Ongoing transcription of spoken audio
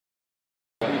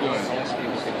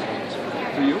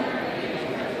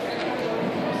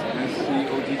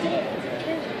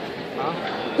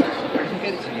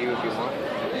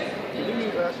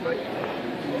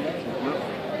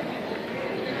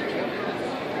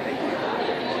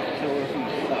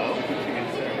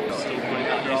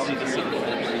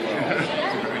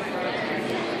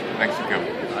Thanks for coming.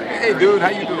 Hey, dude, how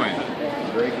you doing?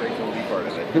 Very grateful to be part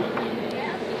of it.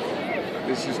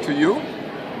 This is to you?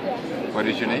 What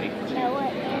is your name?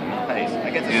 Nice.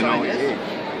 I get to sign this?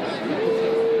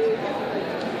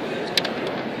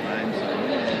 I'm Mr.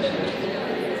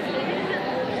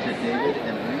 David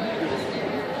and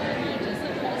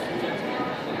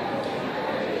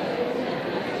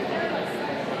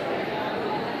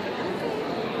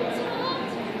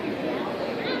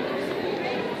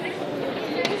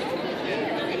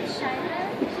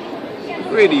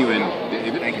Where do you in,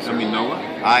 David? Thank you, sir. I mean, Noah?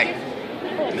 Hi.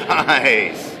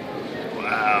 Nice.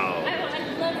 Wow.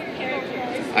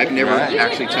 I've never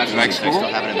actually touched Like this. I school? still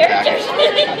have it in the package.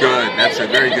 Good. That's a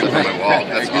very good On my wall.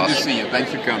 That's good to awesome. see you. Thanks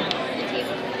for coming.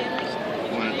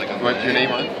 What's your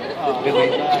name on? Billy.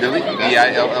 Billy?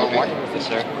 B-I-L-L-Y? Yes,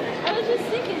 sir. I was just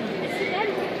thinking, isn't that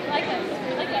like a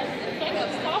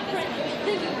stop sign?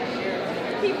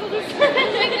 People just. Oh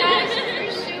my gosh,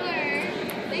 for sure.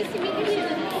 Nice to meet you.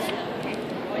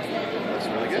 That's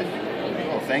really good.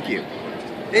 Oh, thank you.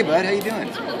 Hey, bud, how you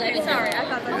doing? Sorry, I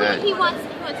thought that. Good. He wants to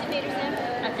Vader Sim.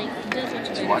 I think he does want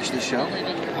to. Did you watch the show?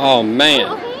 Oh,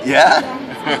 man. Yeah?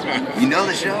 You know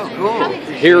the show? Cool.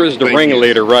 Here is the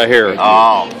ringleader right here.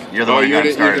 Oh, you're the one who got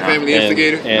you're started, the family And-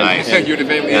 instigator? and- Nice. You're the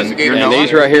family and instigator? you're And Noah?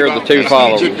 these right here are the two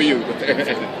followers. Good for you.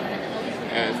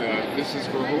 And this is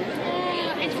for who?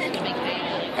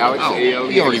 Alex, Oh,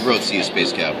 A-L-E-X. he already wrote See a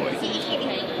Space Cowboy.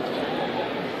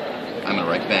 I'm gonna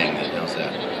write bang that. How's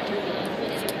that?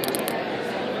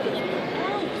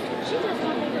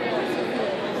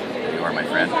 You are my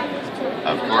friend?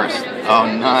 Of course. Oh,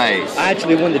 nice. I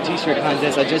actually won the t-shirt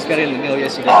contest. I just got it in the mail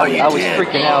yesterday. Oh, you I was did?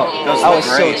 freaking out. Those I look was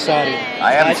so great. excited.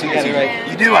 I haven't actually seen got it. it right.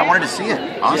 You do? I wanted to see it.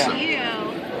 Awesome.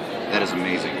 Yeah. That is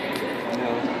amazing.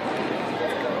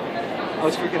 I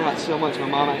was freaking out so much. My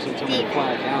mom actually told me to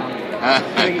quiet down.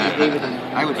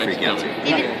 I would freak out too.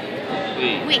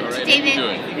 Wait, David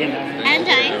and I.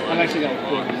 I'm actually got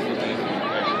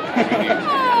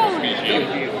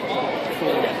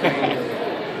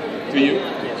To you.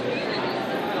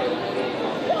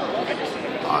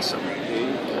 Awesome.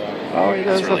 Oh, he does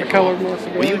That's have really a color cool.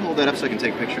 more. Will you hold that up so I can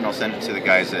take a picture and I'll send it to the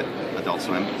guys at Adult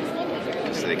Swim?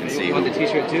 So they can see You want the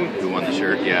t-shirt too? who won the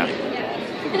shirt? Yeah.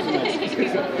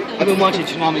 I've been watching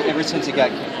Tsunami ever since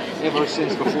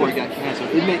before it got canceled.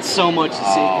 It meant so much to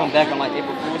see it come back on like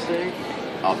April Fool's Day.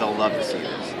 Oh, they'll love to see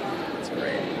this. It's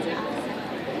great.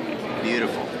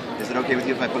 Beautiful. Is it okay with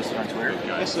you if I post it on Twitter?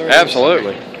 Yes, sir.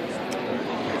 Absolutely.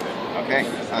 Okay.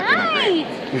 Hi. Great.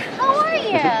 How are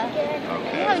you?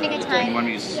 Okay. Having a good time. You want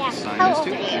me to sign How this old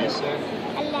too? are you? Yes, sir.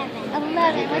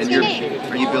 11. What's your name?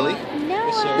 Are you Billy? No.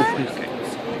 Okay.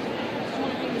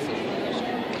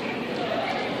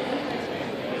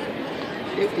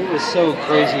 It was so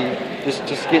crazy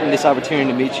just getting this opportunity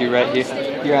to meet you right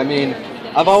here. I mean,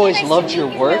 I've always loved your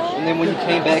work, and then when you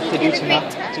came back to do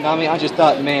Tsunami, I just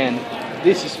thought, man,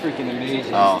 this is freaking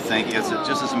amazing. Oh, thank you. It's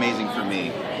just as amazing for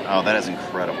me. Oh, that is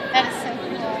incredible. That is so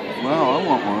cool. Wow, I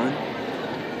want one.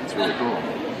 It's really cool.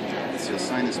 So you'll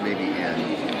sign this maybe in.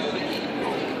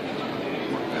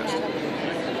 Work best.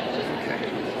 Okay.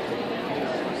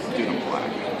 Do it in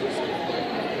black.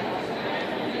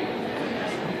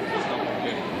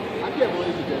 I can't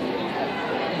believe you did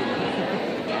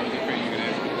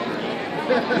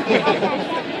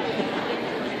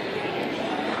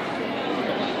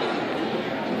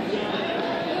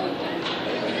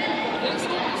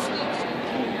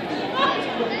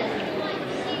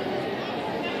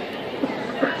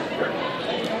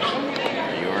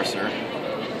There you are, sir.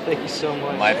 Thank you so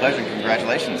much. My pleasure.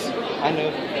 Congratulations. I know.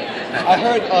 I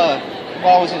heard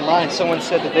while I was in line, someone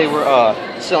said that they were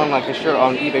selling like a shirt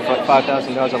on eBay for like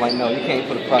 $5,000. I'm like, no, you can't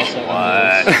put a price tag on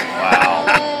What? this.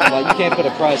 Wow. Like, you can't put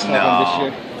a price tag on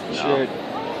this shirt.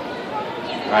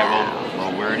 All right,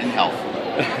 we'll wear it in health.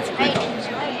 Great. Enjoy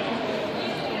it.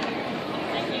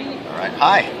 All right.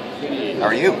 Hi. How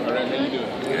are you?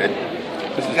 Good.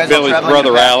 This You is guys all Billy's traveling brother,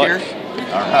 to the past Alex. here?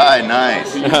 All right.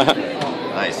 Nice.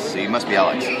 Nice. So you must be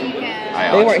Alex. Hi, They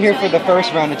Alex. weren't here for the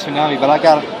first round of Tsunami, but I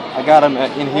got them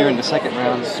in here in the second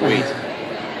round. Sweet.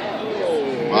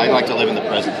 Well, I like to live in the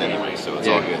present anyway, so it's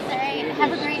all good. All right.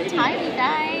 Have a great time, you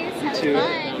guys. Have too.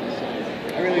 fun.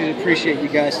 I really appreciate you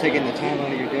guys taking the time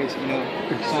out of your days,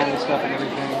 signing stuff and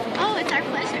everything. Oh, it's our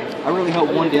pleasure. I really hope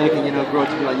one day I can, grow up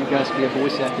to be like you guys, be a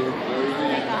voice actor. Oh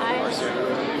my gosh.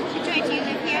 Enjoy. Do you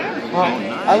live here?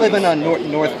 I live in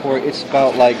Northport. It's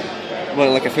about like a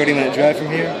 30-minute drive from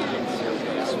here.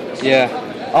 Yeah.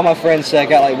 All my friends say I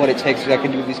got like what it takes so I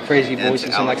can do these crazy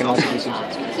voices and I can also do some.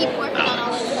 Keep working on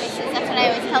all those voices. That's what I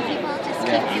always tell people. Just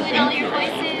keep doing all your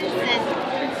voices,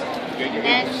 and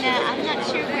then I'm not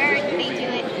sure where they do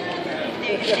it. If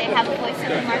they have a voice on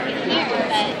the market here, but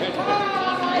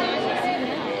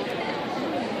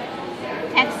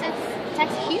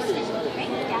Texas, Houston,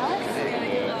 right? Dallas.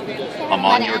 I'm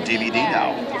on your DVD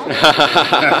now.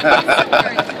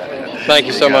 Thank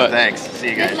you so much. Thanks. See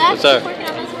you guys. What's up?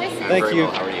 Thank Very you.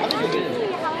 well. How are you? How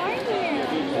are you?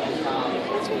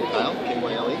 What's your name? Kyle,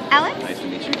 KYLE. Alex? Nice to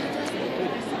meet you.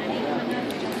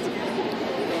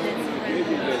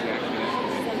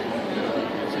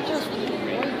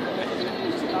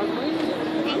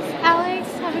 Thanks, Alex.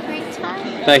 Have a great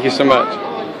time. Thank you so much.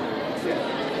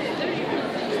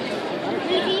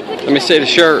 Let me see the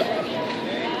shirt.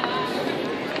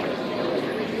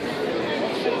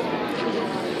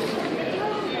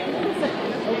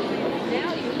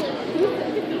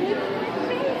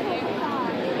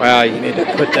 Wow, you need to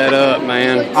put that up,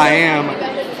 man. I am.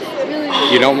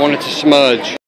 You don't want it to smudge.